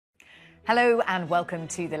Hello and welcome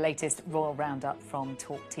to the latest Royal Roundup from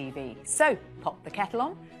Talk TV. So, pop the kettle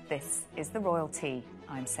on. This is the Royal Tea.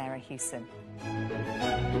 I'm Sarah Hewson.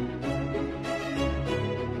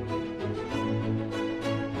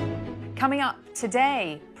 Coming up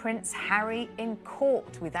today, Prince Harry in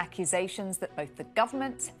court with accusations that both the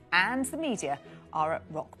government and the media are at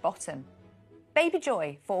rock bottom. Baby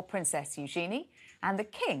joy for Princess Eugenie, and the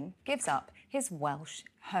King gives up his Welsh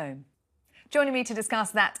home. Joining me to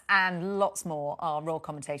discuss that and lots more are royal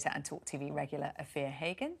commentator and Talk TV regular Afia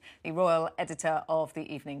Hagen, the royal editor of the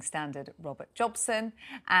Evening Standard Robert Jobson,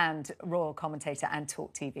 and royal commentator and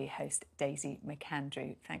Talk TV host Daisy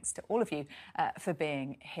McAndrew. Thanks to all of you for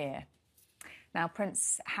being here. Now,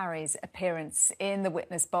 Prince Harry's appearance in the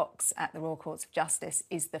witness box at the Royal Courts of Justice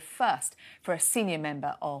is the first for a senior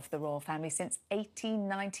member of the royal family since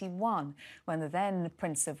 1891, when the then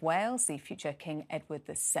Prince of Wales, the future King Edward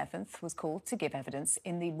VII, was called to give evidence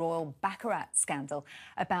in the royal baccarat scandal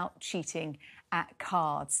about cheating at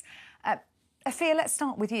cards. Afia, let's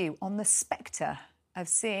start with you on the spectre of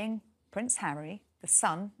seeing Prince Harry, the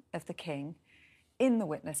son of the King, in the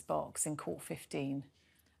witness box in Court 15.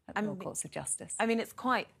 Royal Courts of Justice. I mean, it's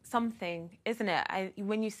quite something, isn't it?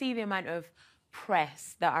 When you see the amount of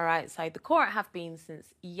press that are outside the court, have been since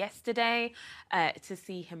yesterday, to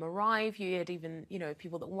see him arrive. You had even,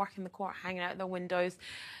 people that work in the court hanging out their windows.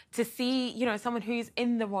 To see, someone who's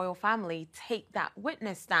in the royal family take that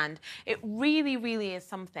witness stand. It really, really is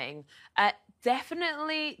something.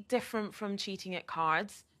 Definitely different from cheating at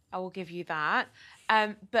cards. I will give you that.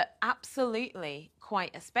 But absolutely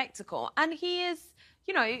quite a spectacle. And he is...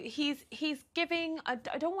 he's giving, I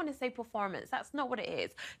don't want to say performance, that's not what it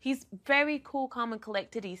is. He's very cool, calm and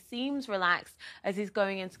collected. He seems relaxed as he's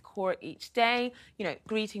going into court each day,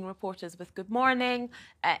 greeting reporters with good morning,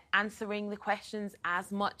 answering the questions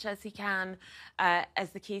as much as he can, as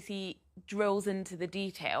the case he drills into the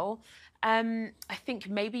detail. I think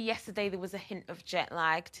maybe yesterday there was a hint of jet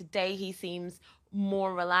lag. Today he seems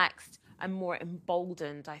more relaxed and more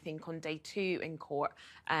emboldened, I think, on day 2 in court,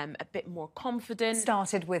 a bit more confident.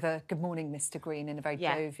 Started with a good morning, Mr. Green, in a very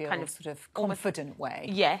jovial, kind of sort of confident way.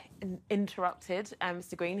 Yeah, interrupted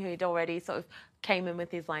Mr. Green, who had already sort of came in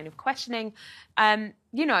with his line of questioning. And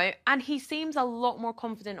he seems a lot more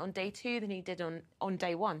confident on day 2 than he did on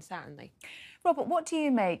day 1, certainly. Robert, what do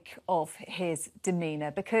you make of his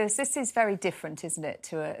demeanour? Because this is very different, isn't it,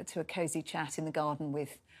 to a cosy chat in the garden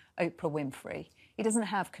with Oprah Winfrey. He doesn't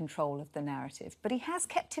have control of the narrative, but he has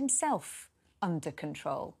kept himself under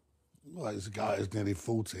control. Well, he's a guy who's nearly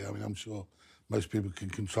 40. I mean, I'm sure most people can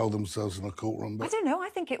control themselves in a courtroom. But I don't know. I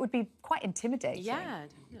think it would be quite intimidating. Yeah.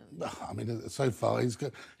 I mean, so far, he's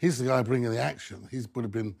the guy bringing the action. He would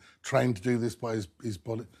have been trained to do this by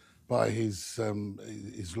his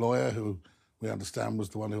lawyer, who we understand was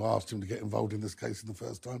the one who asked him to get involved in this case in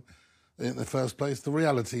the first place. The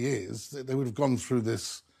reality is that they would have gone through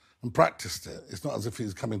this and practiced it. It's not as if he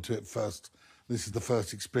was coming to it first. This is the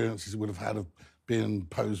first experience he would have had of being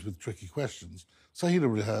posed with tricky questions. So he'd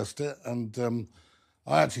have rehearsed it, and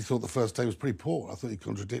I actually thought the first day was pretty poor. I thought he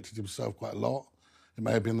contradicted himself quite a lot. It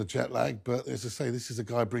may have been the jet lag, but as I say, this is a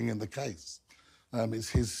guy bringing the case. It's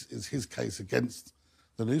his case against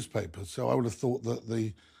the newspaper. So I would have thought that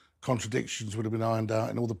the contradictions would have been ironed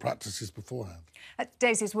out in all the practices beforehand.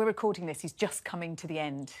 Daisy, as we're recording this, he's just coming to the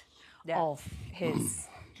end of his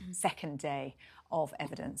second day of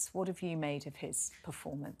evidence. What have you made of his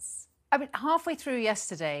performance? I mean, halfway through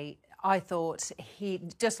yesterday, I thought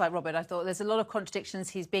just like Robert, I thought there's a lot of contradictions.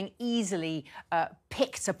 He's being easily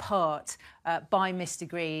picked apart by Mr.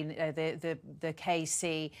 Green, the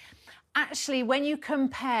KC. Actually, when you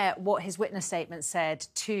compare what his witness statement said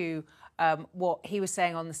to what he was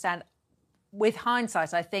saying on the stand, with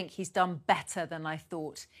hindsight, I think he's done better than I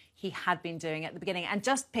thought he had been doing at the beginning. And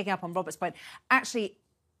just picking up on Robert's point, actually,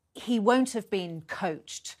 he won't have been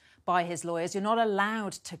coached by his lawyers. You're not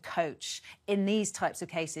allowed to coach in these types of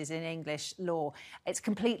cases in English law. It's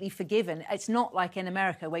completely forgiven. It's not like in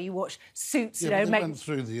America where you watch Suits. They went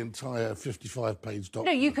through the entire 55-page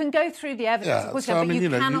document. No, you can go through the evidence, of course, but you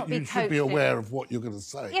cannot be coached. You should be aware of what you're going to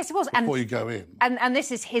say. Yes, of course. Before you go in. And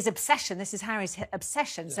this is his obsession. This is Harry's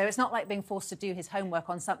obsession. Yeah. So it's not like being forced to do his homework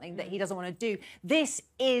on something that he doesn't want to do. This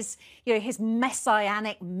is, his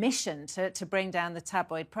messianic mission to bring down the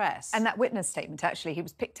tabloid press. And that witness statement, actually, he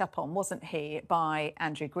was picked up on, wasn't he, by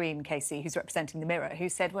Andrew Green, KC, who's representing the Mirror, who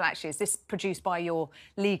said, well, actually, is this produced by your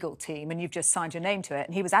legal team and you've just signed your name to it?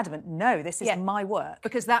 And he was adamant, no, this is my work.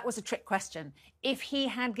 Because that was a trick question. If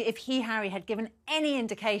Harry, had given any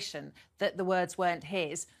indication that the words weren't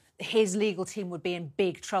his, his legal team would be in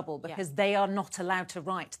big trouble because they are not allowed to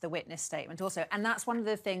write the witness statement also. And that's one of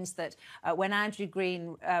the things that when Andrew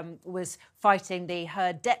Green was fighting the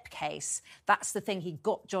Heard Depp case, that's the thing he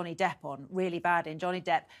got Johnny Depp on really bad in. Johnny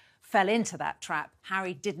Depp fell into that trap.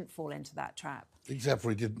 Harry didn't fall into that trap. Except for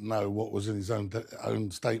he didn't know what was in his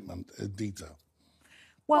own statement in detail.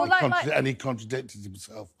 Well, and he contradicted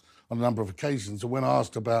himself on a number of occasions. And when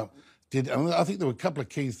asked about... I think there were a couple of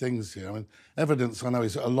key things here. I mean, evidence, I know,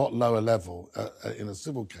 is at a lot lower level in a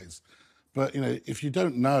civil case. But, if you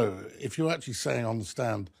don't know, if you're actually saying on the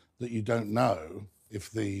stand that you don't know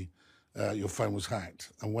if your phone was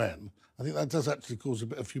hacked and when, I think that does actually cause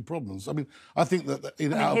a few problems. I mean, I think that...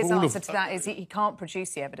 his answer to that is he can't produce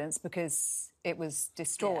the evidence because it was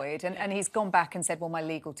destroyed. And he's gone back and said, well, my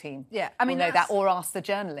legal team will know that, or ask the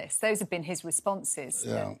journalists. Those have been his responses.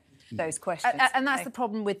 Yeah. Those questions. And that's the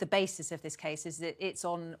problem with the basis of this case, is that it's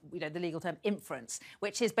on, the legal term inference,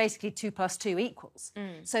 which is basically 2 + 2 equals.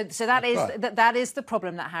 So that is right. that is the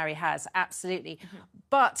problem that Harry has, absolutely.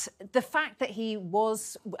 But the fact that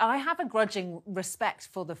I have a grudging respect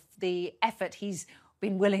for the effort he's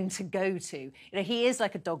been willing to go to. He is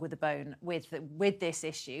like a dog with a bone with this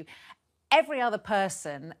issue. Every other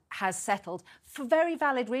person has settled for very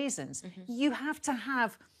valid reasons. You have to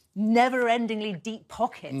have never-endingly deep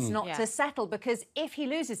pockets not to settle, because if he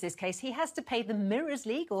loses this case, he has to pay the Mirror's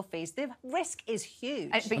legal fees. The risk is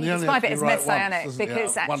huge. But you describe it as messianic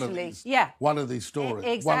because actually... One of these stories.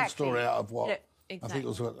 Exactly. One story out of what? Exactly. I think it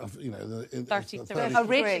was, 33.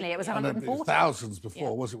 Originally, it was 140. Thousands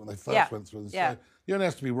before, wasn't it, when they first went through this? Yeah. So you only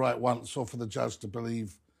have to be right once, or for the judge to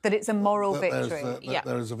believe... that it's a moral victory.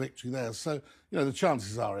 There is a victory there. So, the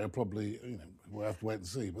chances are he'll probably, we'll have to wait and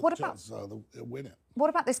see, but chances are they'll win it. What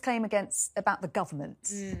about this claim about the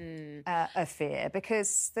government affair?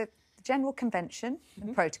 Because the General Convention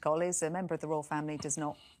and Protocol is a member of the royal family does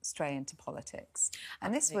not stray into politics.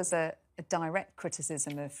 And this was a direct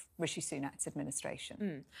criticism of Rishi Sunak's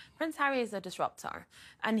administration. Prince Harry is a disruptor,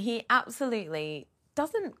 and he absolutely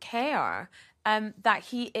doesn't care that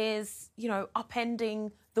he is,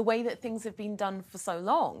 upending the way that things have been done for so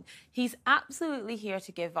long. He's absolutely here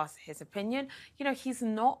to give us his opinion. He's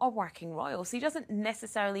not a working royal, so he doesn't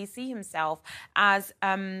necessarily see himself as,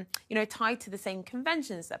 tied to the same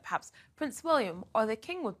conventions that perhaps Prince William or the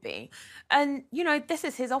King would be. And, this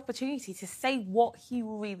is his opportunity to say what he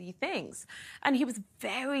really thinks. And he was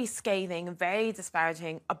very scathing and very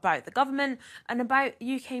disparaging about the government and about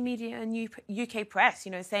UK media and UK press,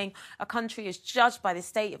 saying a country is judged by the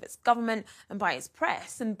state of its government and by its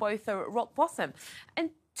press, and both are at rock bottom.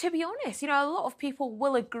 And to be honest, a lot of people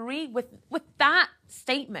will agree with that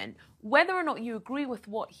statement. Whether or not you agree with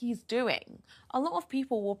what he's doing, a lot of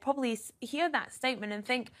people will probably hear that statement and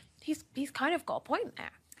think he's kind of got a point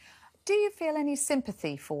there. Do you feel any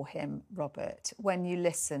sympathy for him, Robert, when you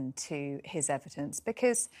listen to his evidence?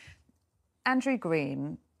 Because Andrew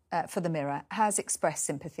Green, for the Mirror, has expressed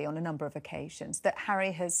sympathy on a number of occasions that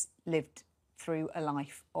Harry has lived through a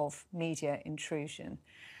life of media intrusion.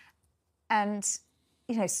 And,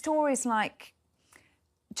 stories like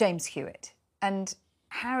James Hewitt. And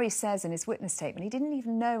Harry says in his witness statement he didn't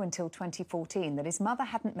even know until 2014 that his mother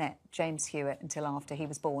hadn't met James Hewitt until after he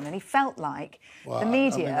was born. And he felt like the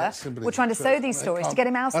media were trying to sow these stories to get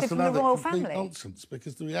him ousted from the royal family. That's nonsense,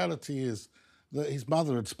 because the reality is that his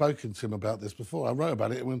mother had spoken to him about this before. I wrote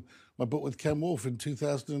about it in my book with Ken Wolfe in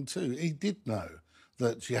 2002. He did know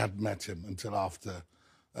that she hadn't met him until after,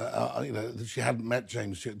 that she hadn't met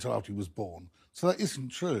James until after he was born. So that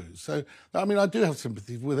isn't true. So, I do have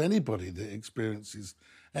sympathy with anybody that experiences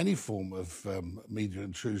any form of media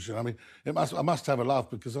intrusion. I must have a laugh,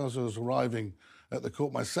 because as I was arriving at the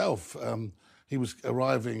court myself, he was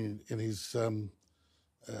arriving in his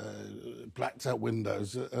blacked out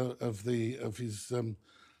windows of his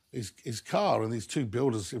car, and these two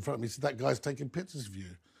builders in front of me said, "That guy's taking pictures of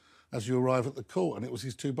you as you arrive at the court," and it was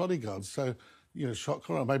his two bodyguards. So, shock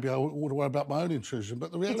horror. Maybe I ought to worry about my own intrusion,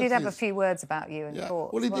 but the reality he did have a few words about you in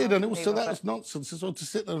court. Well, he did, and also that was nonsense as well, to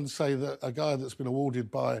sit there and say that a guy that's been awarded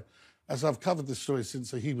by, as I've covered this story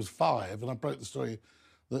since he was 5, and I broke the story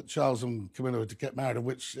that Charles and Camilla were to get married, of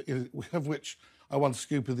which I won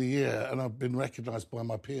Scoop of the Year, and I've been recognised by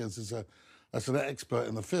my peers as an expert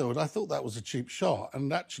in the field. I thought that was a cheap shot,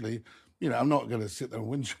 and actually, I'm not going to sit there and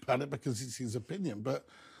whinge about it because it's his opinion, but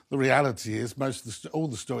the reality is all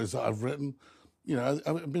the stories that I've written,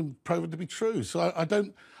 have been proven to be true. So I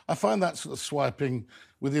find that sort of swiping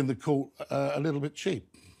within the court a little bit cheap.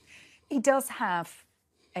 He does have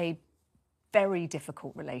a very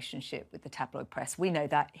difficult relationship with the tabloid press. We know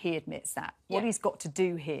that. He admits that. Yeah. What he's got to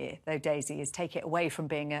do here, though, Daisy, is take it away from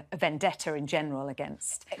being a vendetta in general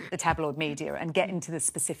against the tabloid media and get into the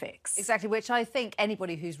specifics. Exactly, which I think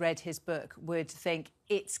anybody who's read his book would think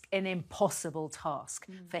it's an impossible task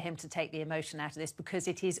for him to take the emotion out of this, because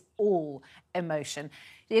it is all emotion.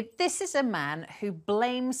 This is a man who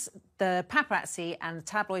blames the paparazzi and the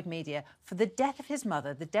tabloid media for the death of his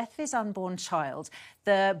mother, the death of his unborn child,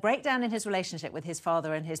 the breakdown in his relationship with his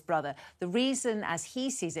father and his brother, the reason, as he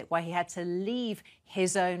sees it, why he had to leave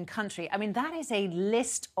his own country. I mean, that is a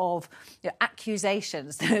list of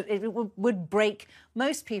accusations that it would break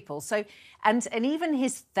most people. So, and even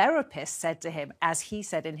his therapist said to him, as he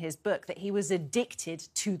said in his book, that he was addicted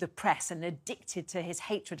to the press and addicted to his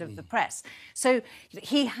hatred of the press. So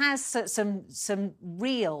he has some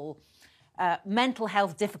real mental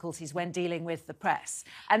health difficulties when dealing with the press.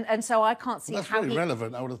 And so I can't see That's how very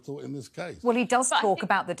relevant, I would have thought, in this case. Well, he does talk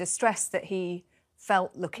about the distress that he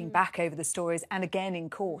felt looking back over the stories, and again in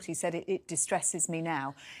court. He said, it distresses me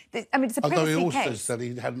now. I mean, it's a Although privacy he also case. said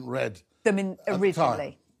he hadn't read them at the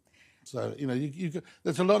originally. time. So, you know,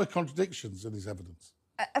 there's a lot of contradictions in his evidence.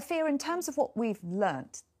 Afia, in terms of what we've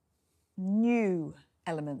learnt, new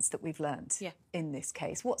elements that we've learnt in this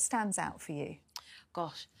case, what stands out for you?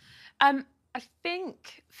 Gosh. I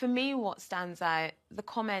think, for me, what stands out, the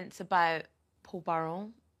comments about Paul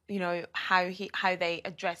Burrell, you know, how they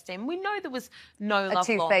addressed him. We know there was no love lost.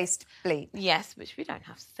 A two-faced bleep. Yes, which we don't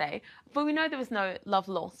have to say. But we know there was no love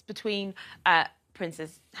lost between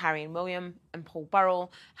Princes Harry and William and Paul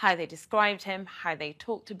Burrell, how they described him, how they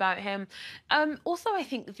talked about him. Also, I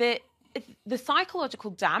think that the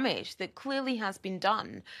psychological damage that clearly has been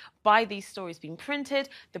done by these stories being printed,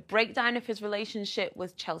 the breakdown of his relationship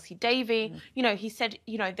with Chelsea Davy. You know, he said,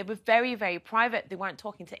 you know, they were very, very private. They weren't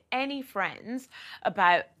talking to any friends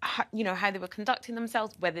about, you know, how they were conducting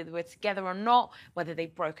themselves, whether they were together or not, whether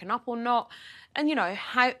they'd broken up or not. And, you know,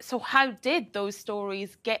 how did those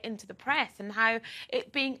stories get into the press, and how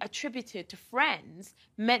it being attributed to friends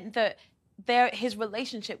meant that his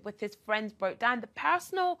relationship with his friends broke down. The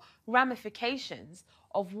personal ramifications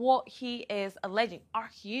of what he is alleging are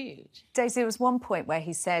huge. Daisy, there was one point where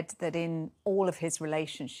he said that in all of his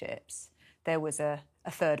relationships there was a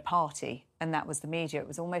third party, and that was the media. It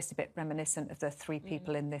was almost a bit reminiscent of the three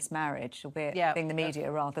people in this marriage, albeit being the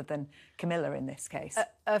media rather than Camilla in this case.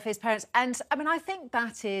 Of his parents. And, I mean, I think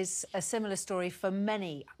that is a similar story for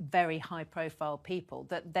many very high-profile people,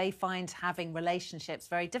 that they find having relationships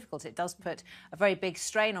very difficult. It does put a very big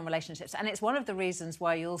strain on relationships. And it's one of the reasons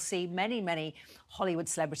why you'll see many, many Hollywood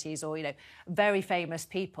celebrities or, you know, very famous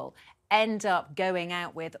people end up going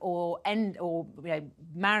out with or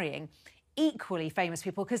marrying equally famous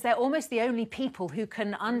people, because they're almost the only people who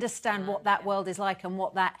can understand what that world is like and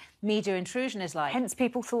what that media intrusion is like. Hence,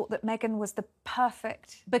 people thought that Meghan was the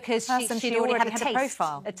perfect because person. she'd already had a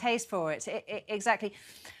profile, a taste for it. Exactly.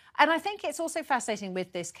 And I think it's also fascinating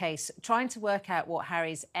with this case, trying to work out what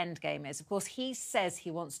Harry's endgame is. Of course, he says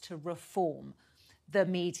he wants to reform the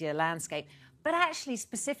media landscape. But actually,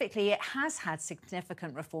 specifically, it has had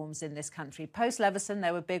significant reforms in this country. Post-Leveson,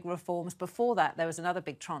 there were big reforms. Before that, there was another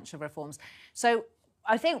big tranche of reforms. So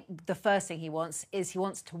I think the first thing he wants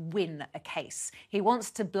to win a case. He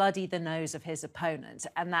wants to bloody the nose of his opponent,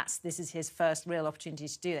 and this is his first real opportunity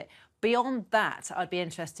to do it. Beyond that, I'd be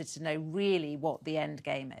interested to know really what the end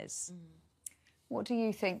game is. What do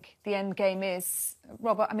you think the end game is,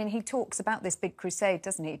 Robert? I mean, he talks about this big crusade,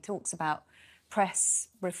 doesn't he? He talks about press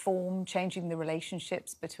reform, changing the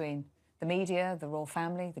relationships between the media, the royal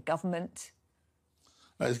family, the government.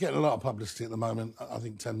 He's getting a lot of publicity at the moment. I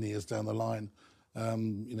think 10 years down the line,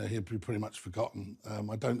 you know, he'll be pretty much forgotten.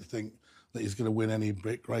 I don't think that he's going to win any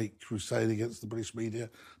great crusade against the British media,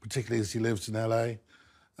 particularly as he lives in LA.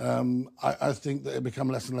 I think that it'll become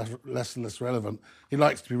less and less relevant. He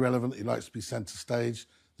likes to be relevant. He likes to be centre stage.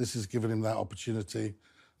 This has given him that opportunity.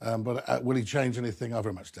 But will he change anything? I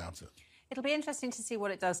very much doubt it. It'll be interesting to see what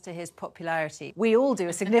it does to his popularity. We all do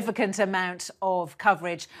a significant amount of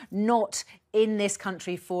coverage, not in this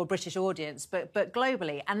country for a British audience, but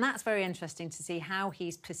globally. And that's very interesting to see how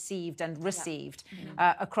he's perceived and received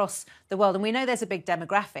across the world. And we know there's a big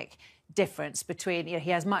demographic difference between, you know,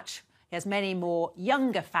 he has many more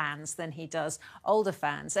younger fans than he does older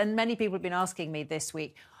fans. And many people have been asking me this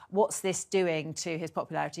week, what's this doing to his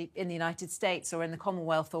popularity in the United States or in the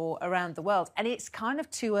Commonwealth or around the world? And it's kind of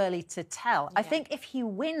too early to tell. I think if he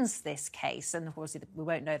wins this case, and obviously we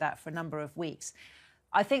won't know that for a number of weeks,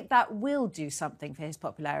 I think that will do something for his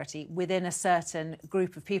popularity within a certain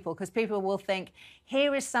group of people, because people will think,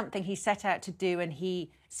 here is something he set out to do and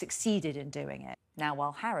he succeeded in doing it. Now,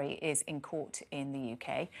 while Harry is in court in the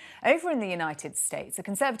UK, over in the United States, a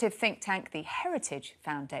conservative think tank, the Heritage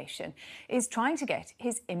Foundation, is trying to get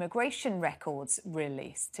his immigration records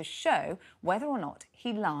released to show whether or not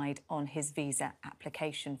he lied on his visa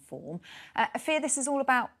application form. I fear this is all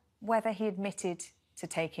about whether he admitted to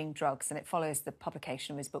taking drugs, and it follows the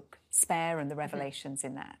publication of his book Spare and the revelations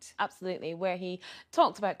in that. Absolutely, where he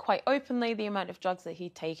talked about quite openly the amount of drugs that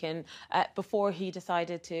he'd taken before he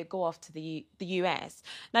decided to go off to the US.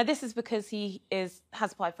 Now, this is because he has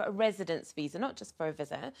applied for a residence visa, not just for a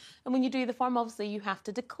visit. And when you do the form, obviously, you have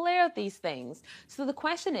to declare these things. So the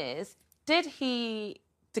question is, did he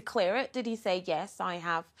declare it? Did he say, yes, I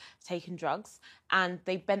have taken drugs, and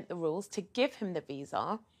they bent the rules to give him the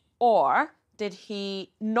visa? Or did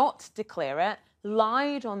he not declare it,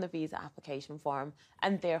 lied on the visa application form,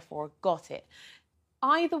 and therefore got it?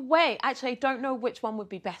 Either way, actually, I don't know which one would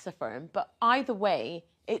be better for him, but either way,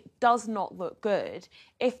 it does not look good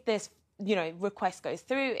if this request goes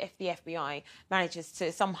through, if the FBI manages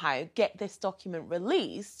to somehow get this document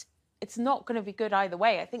released. It's not going to be good either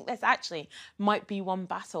way. I think this actually might be one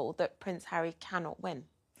battle that Prince Harry cannot win.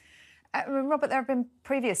 Robert, there have been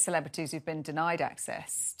previous celebrities who've been denied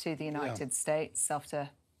access to the United States after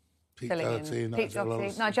filling in. Pete Doherty,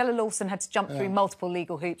 Nigella Lawson had to jump through multiple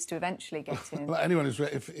legal hoops to eventually get in. Well, anyone who's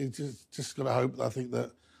just got to hope. I think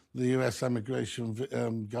that the US immigration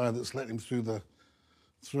guy that's let him through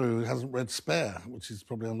hasn't read Spare, which is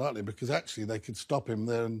probably unlikely, because actually they could stop him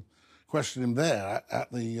there and question him there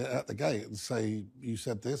at the gate and say, "You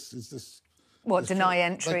said this. Is this?" What, deny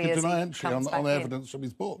entry? They could as deny he entry comes on back evidence from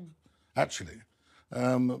his book. Actually,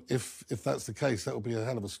 if that's the case, that will be a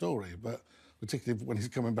hell of a story. But particularly when he's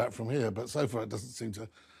coming back from here. But so far, it doesn't seem to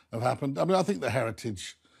have happened. I mean, I think the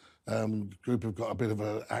Heritage group have got a bit of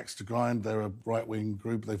an axe to grind. They're a right-wing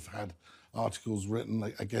group. They've had articles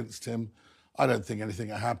written against him. I don't think anything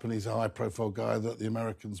will happen. He's a high-profile guy that the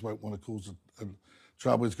Americans won't want to cause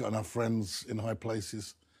trouble. He's got enough friends in high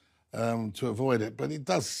places to avoid it. But it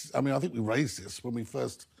does. I mean, I think we raised this when we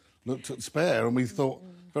first looked at Spare, and we thought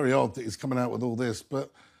very odd that he's coming out with all this.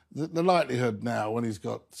 But the likelihood now, when he's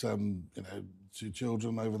got 2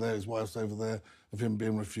 children over there, his wife's over there, of him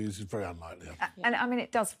being refused is very unlikely. And I mean,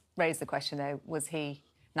 it does raise the question, though: was he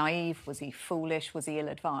naive? Was he foolish? Was he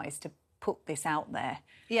ill-advised to put this out there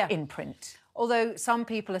in print? Although some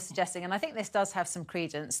people are suggesting, and I think this does have some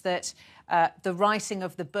credence, that the writing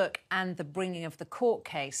of the book and the bringing of the court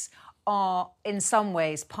case are in some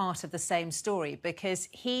ways part of the same story, because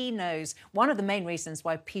he knows one of the main reasons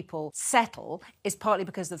why people settle is partly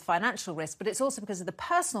because of the financial risk, but it's also because of the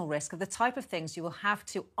personal risk of the type of things you will have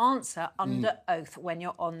to answer under oath when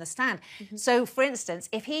you're on the stand. So, for instance,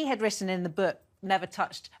 if he had written in the book, never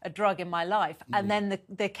touched a drug in my life, and then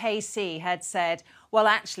the KC had said, well,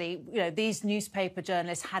 actually, these newspaper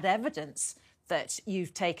journalists had evidence that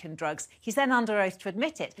you've taken drugs, he's then under oath to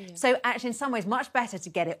admit it. So actually, in some ways, much better to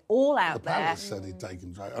get it all out there. The palace said he'd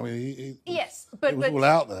taken drugs. I mean, but it was all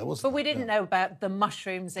out there, wasn't it? But we didn't know about the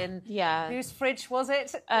mushrooms in whose fridge was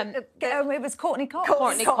it? It was Courtney Cox.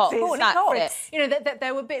 Courtney Cox.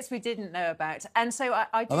 There were bits we didn't know about, and so I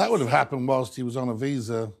and that would have happened whilst he was on a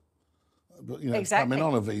visa. Coming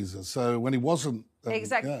on a visa. So when he wasn't...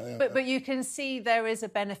 But you can see there is a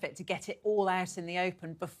benefit to get it all out in the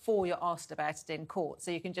open before you're asked about it in court. So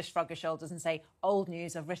you can just shrug your shoulders and say, old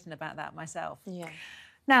news, I've written about that myself. Yeah.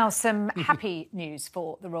 Now, some happy news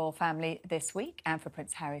for the royal family this week, and for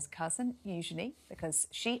Prince Harry's cousin, Eugenie, because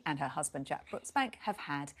she and her husband, Jack Brooksbank, have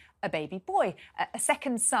had a baby boy, a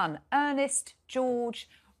second son, Ernest George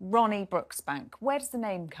Ronnie Brooksbank. Where does the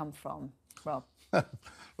name come from, Rob?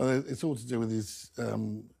 Well, it's all to do with his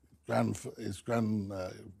acknowledging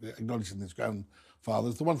his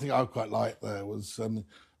grandfathers. The one thing I quite liked there was,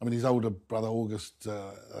 his older brother August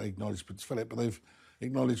acknowledged Prince Philip, but they've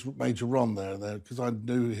acknowledged Major Ron there because I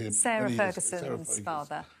knew him. Sarah Ferguson's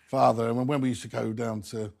father. And when we used to go down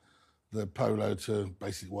to the polo to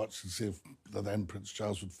basically watch and see if the then Prince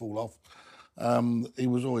Charles would fall off, he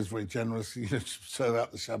was always very generous. He served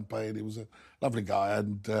out the champagne. He was a lovely guy,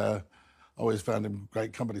 and always found him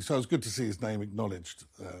great company. So it was good to see his name acknowledged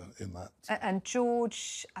in that. And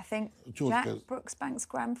George, I think, Jack Brooksbank's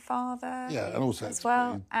grandfather. Yeah, and also as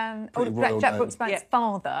well. And Jack Brooksbank's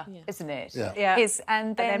father, isn't it? Yeah.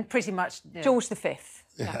 And then pretty much George V.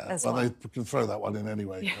 As well. They can throw that one in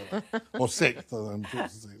anyway. Or sixth, or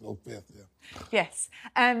fifth, Yes.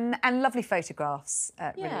 And lovely photographs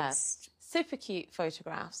released. Super cute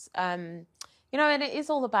photographs. You know, and it is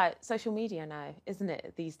all about social media now, isn't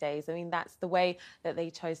it, these days? I mean, that's the way that they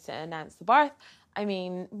chose to announce the birth. I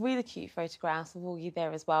mean, really cute photographs of Augie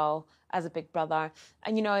there as well as a big brother.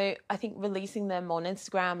 And, you know, I think releasing them on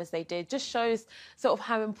Instagram as they did just shows sort of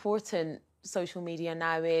how important social media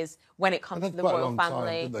now is when it comes to the royal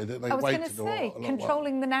family. They I was going to say,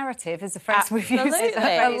 controlling the narrative is a phrase we've used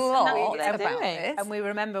a lot about this. And we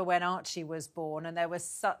remember when Archie was born and there was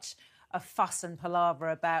such a fuss and palaver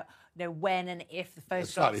about, you know, when and if the photographs...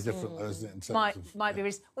 It's slightly different, though, isn't it? In terms might be...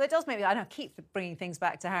 Well, it does make me... I know I keep bringing things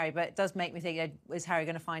back to Harry, but it does make me think, you know, is Harry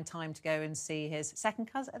going to find time to go and see his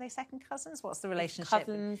second cousin? Are they second cousins? What's the relationship?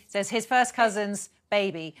 Cousins. So it's his first cousin's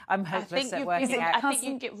baby. I'm hopeless at working out. I think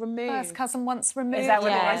you get removed. First cousin once removed. Is that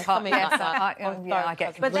what yeah, it is? something like that. I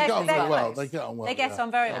get But they get on very well. close. They get on well. They get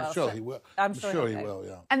on very well. I'm sure he will. I'm sure he will,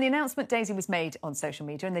 yeah. And the announcement, Daisy, was made on social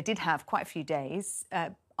media, and they did have quite a few days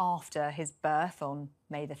after his birth on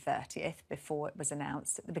May the 30th, before it was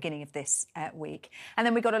announced at the beginning of this week. And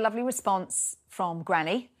then we got a lovely response from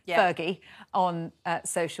Granny, Fergie, on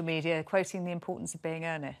social media, quoting the importance of being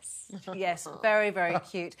earnest. Yes, very, very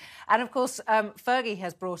cute. And, of course, Fergie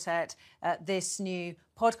has brought out this new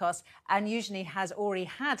podcast and usually has already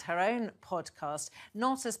had her own podcast,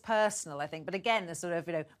 not as personal, I think, but again, a sort of,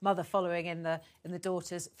 you know, mother following in the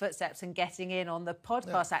daughter's footsteps and getting in on the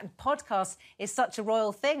podcast act. And podcast is such a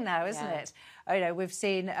royal thing now, isn't it? You know, we've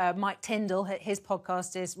seen Mike Tyndall, his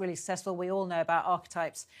podcast is really successful. We all know about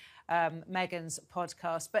Archetypes, Meghan's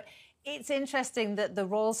podcast. But it's interesting that the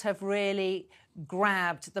royals have really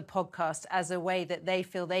grabbed the podcast as a way that they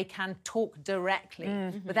feel they can talk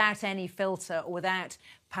directly without any filter or without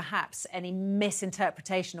perhaps any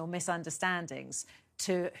misinterpretation or misunderstandings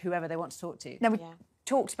to whoever they want to talk to. Now, we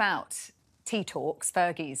talked about Tea Talks,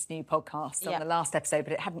 Fergie's new podcast, on the last episode,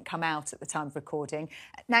 but it hadn't come out at the time of recording.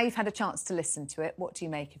 Now you've had a chance to listen to it. What do you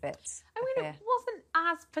make of it? I mean, it wasn't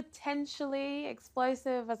as potentially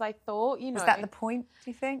explosive as I thought, you know. Was that the point, do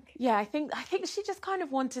you think? Yeah, I think she just kind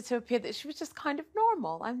of wanted to appear that she was just kind of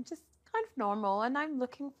normal. I'm just kind of normal and I'm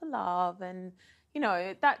looking for love and, you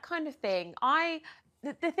know, that kind of thing.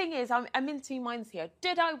 The thing is, I'm in two minds here.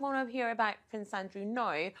 Did I want to hear about Prince Andrew?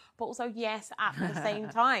 No. But also, yes, at the same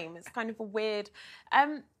time. It's kind of a weird...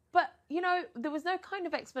 but, you know, there was no kind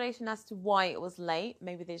of explanation as to why it was late.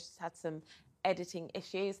 Maybe they just had some editing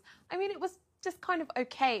issues. I mean, it was just kind of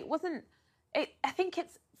okay. It wasn't... I think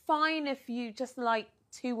it's fine if you just like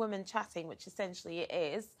two women chatting, which essentially it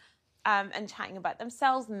is, and chatting about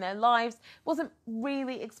themselves and their lives. It wasn't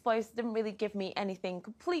really explosive. Didn't really give me anything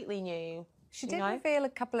completely new. She did reveal a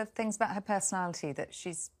couple of things about her personality, that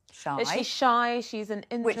she's shy. That she's shy, she's an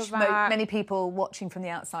introvert. Which many people watching from the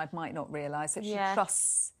outside might not realise, that she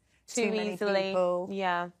trusts too many people.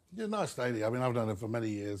 Yeah. She's a nice lady. I mean, I've known her for many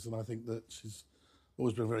years, and I think that she's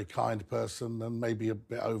always been a very kind person and maybe a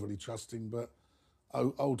bit overly trusting, but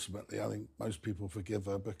ultimately I think most people forgive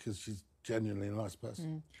her because she's genuinely a nice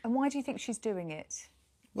person. And why do you think she's doing it?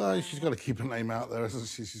 Well, she's got to keep her name out there, hasn't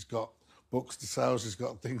she? She's got books to sell, she's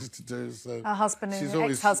got things to do. So her husband,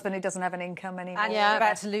 ex-husband, who doesn't have an income anymore. And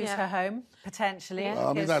about to lose her home, potentially. Well,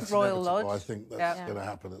 I mean, that's Royal inevitable. Lodge. I think that's going to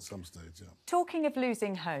happen at some stage, Talking of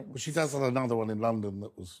losing homes... Well, she does have another one in London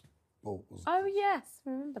that was bought, wasn't it? Oh, yes,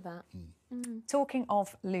 remember that. Talking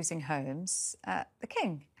of losing homes, the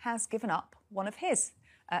King has given up one of his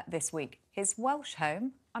this week. His Welsh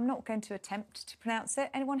home. I'm not going to attempt to pronounce it.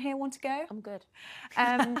 Anyone here want to go? I'm good.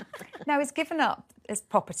 Now, he's given up his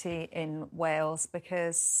property in Wales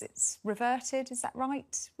because it's reverted, is that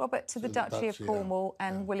right, Robert, to the Duchy of Cornwall,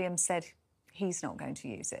 and William said he's not going to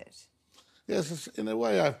use it. Yes, in a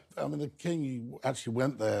way, I mean, the King actually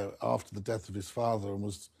went there after the death of his father and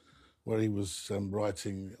was where he was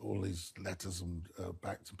writing all his letters and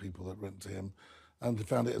back to people that went to him, and he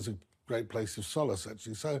found it as a great place of solace,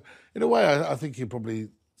 actually. So, in a way, I think he probably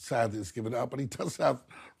sad that he's given it up, but he does have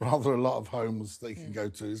rather a lot of homes that he can go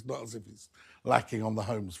to. It's not as if he's lacking on the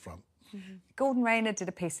homes front. Gordon Rayner did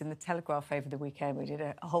a piece in the Telegraph over the weekend. We did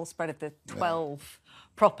a whole spread of the 12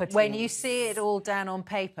 properties. When you see it all down on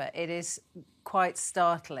paper, it is quite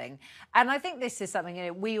startling. And I think this is something, you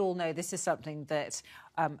know, we all know this is something that,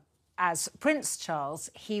 as Prince Charles,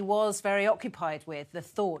 he was very occupied with, the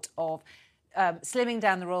thought of slimming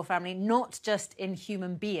down the royal family, not just in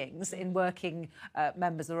human beings, in working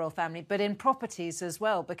members of the royal family, but in properties as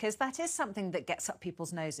well, because that is something that gets up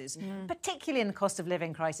people's noses, particularly in the cost of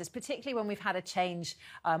living crisis, particularly when we've had a change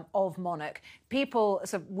of monarch. People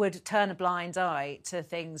sort of would turn a blind eye to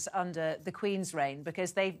things under the Queen's reign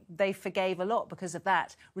because they forgave a lot because of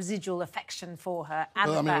that residual affection for her. And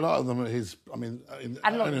well, I mean, a lot of them are his. I mean,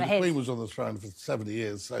 the Queen was on the throne for 70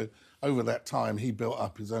 years, so over that time, he built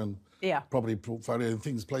up his own Yeah. property portfolio.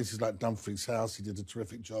 And places like Dumfries House, he did a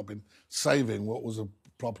terrific job in saving what was a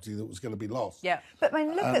property that was going to be lost. Yeah. But I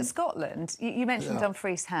mean, look at Scotland. You mentioned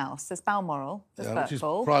Dumfries House. There's Balmoral. There's Which is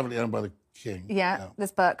Birkhall. privately owned by the King. Yeah,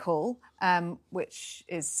 there's Birkhall, which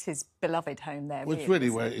is his beloved home there. Which really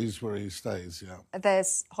where he stays, yeah.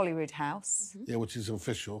 There's Holyrood House. Yeah, which is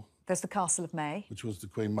official, There's the Castle of May. which was the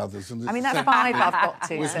Queen Mother's. And I mean, it's that's 5 I've got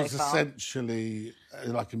to which so was far. essentially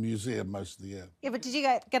like a museum most of the year. Yeah, but did you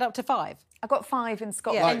get up to 5? I got 5 in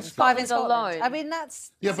Scotland. Like Five in Scotland Scotland. alone. I mean,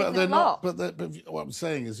 that's Yeah, but they're a not. lot. But what I'm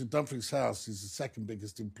saying is that Dumfries House is the second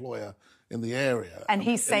biggest employer in the area, And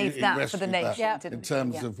he saved that for the rescued nation, that Yeah. didn't in he?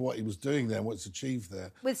 terms Yeah. of what he was doing there and what's achieved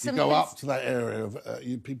there. With you some go hints- up to that area of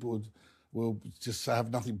people will just have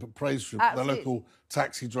nothing but praise for him. To the Absolutely. local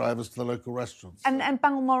taxi drivers, to the local restaurants. And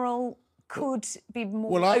Balmoral could be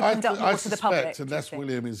more Well, opened up more I to the public. suspect, do you unless think?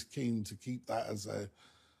 William is keen to keep that as a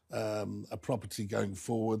property going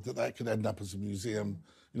forward, that could end up as a museum.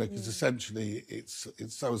 You know, because essentially it's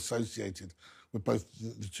so associated with both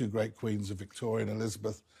the two great queens of Victoria and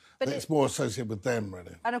Elizabeth. But it's more associated with them,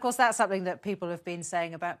 really. And of course, that's something that people have been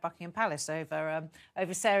saying about Buckingham Palace over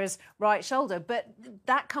Sarah's right shoulder. But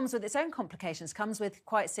that comes with its own complications. Comes with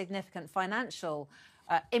quite significant financial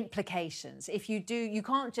implications. If you do, you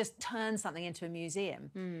can't just turn something into a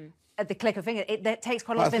museum at the click of a finger. It takes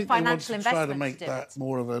quite a lot of financial investment. Try to make do that it.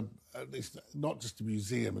 more of it's not just a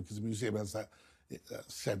museum, because a museum has that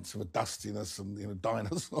sense of a dustiness and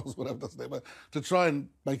dinosaurs, whatever, doesn't it? But to try and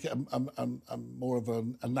make it a more of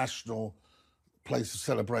a national place of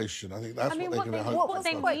celebration, I think that's what they're going to hope what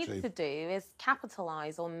they to need achieve. to do is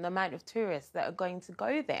capitalise on the amount of tourists that are going to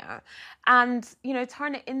go there, and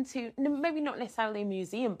turn it into maybe not necessarily a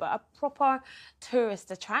museum, but a proper tourist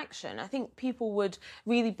attraction. I think people would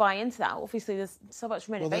really buy into that. Obviously, there's so much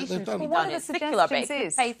renovation to be One done of the in particular, but it suggestions could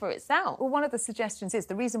is- pay for itself. Well, one of the suggestions is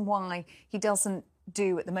the reason why he doesn't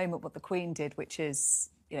do at the moment what the Queen did, which is,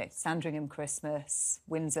 Sandringham Christmas,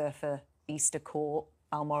 Windsor for Easter Court,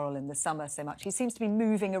 Balmoral in the summer so much. He seems to be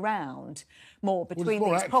moving around more between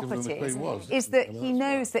more these active than the properties. Queen was, Is isn't that he? he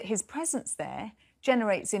knows that his presence there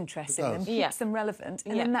generates interest in them, does. keeps Yeah. them relevant,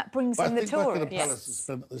 and Yeah. then that brings But in I the think Buckingham tourists.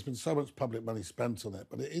 Palace there's been so much public money spent on it,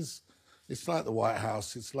 but it's like the White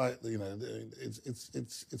House. It's like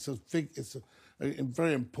it's a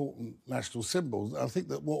very important national symbol. I think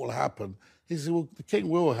that what will happen is the King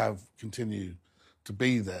will continue to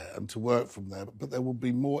be there and to work from there, but there will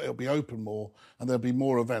be more. It'll be open more, and there'll be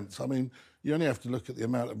more events. I mean, you only have to look at the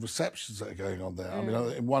amount of receptions that are going on there. I mean,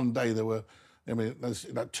 in one day there were. I mean, there's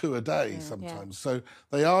 2 a day sometimes. So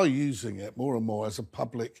they are using it more and more as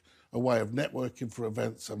a way of networking for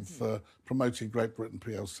events and for promoting Great Britain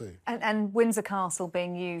PLC. And Windsor Castle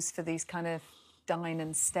being used for these kind of dine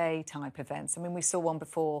and stay type events. I mean, we saw one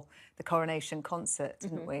before the coronation concert,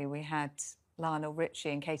 didn't we? We had Lionel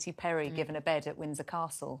Richie and Katy Perry given a bed at Windsor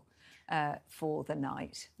Castle for the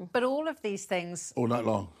night. But all of these things... All night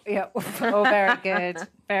long. Yeah, oh, very good,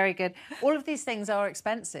 very good. All of these things are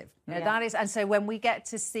expensive. That is, and so when we get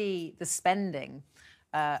to see the spending,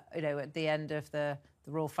 at the end of the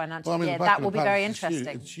Royal Financial Year, the that will be Buckingham very Palace is huge.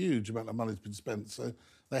 interesting. It's huge amount of money's been spent, so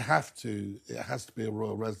it has to be a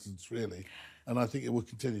royal residence, really. And I think it will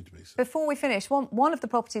continue to be so. Before we finish, one of the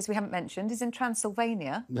properties we haven't mentioned is in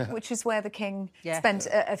Transylvania, which is where the King spent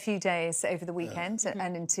a few days over the weekend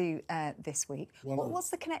and into this week.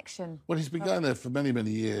 What's the connection? Well, he's been going there for many,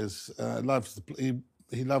 many years. He loves the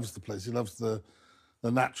place. He loves the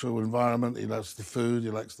natural environment. He loves the food.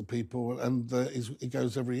 He likes the people. And he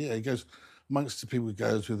goes every year. He goes amongst the people he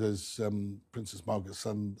goes with his Princess Margaret's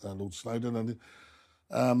son, Lord Snowdon.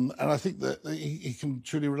 And I think that he can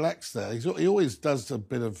truly relax there. He always does a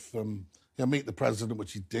bit of... he'll meet the president,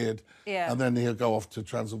 which he did, and then he'll go off to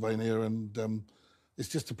Transylvania, and it's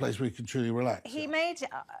just a place where he can truly relax. He made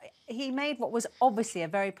what was obviously a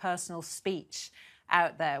very personal speech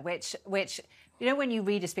out there, which when you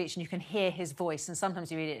read a speech and you can hear his voice, and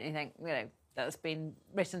sometimes you read it and you think, that's been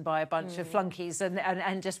written by a bunch of flunkies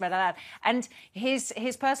and just read aloud. And his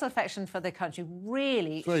personal affection for the country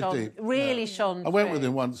really shone. I went through. with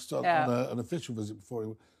him once on an official visit before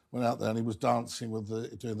he went out there, and he was dancing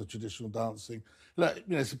doing the traditional dancing.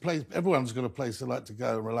 It's a place. Everyone's got a place they like to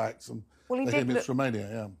go and relax. And Well, for him, it's Romania.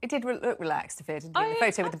 Yeah. It did look relaxed a bit, didn't he? Oh, The photo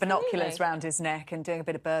with the absolutely. binoculars round his neck and doing a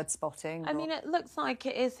bit of bird spotting. I mean, it looks like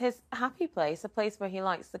it is his happy place, a place where he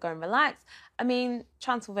likes to go and relax. I mean,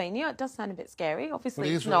 Transylvania, it does sound a bit scary. Obviously, Well,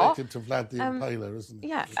 he it's is not. related to Vlad the Impaler, isn't he?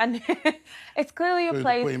 Yeah, and it's clearly a Through the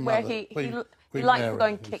place Queen where Mother, he Queen likes to Mary, go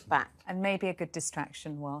and who's- kick back. and maybe a good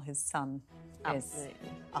distraction while his son Absolutely.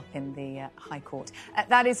 up in the High Court.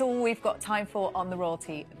 That is all we've got time for on The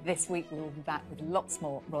Royalty this week. We will be back with lots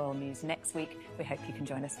more royal news next week. We hope you can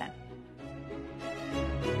join us then.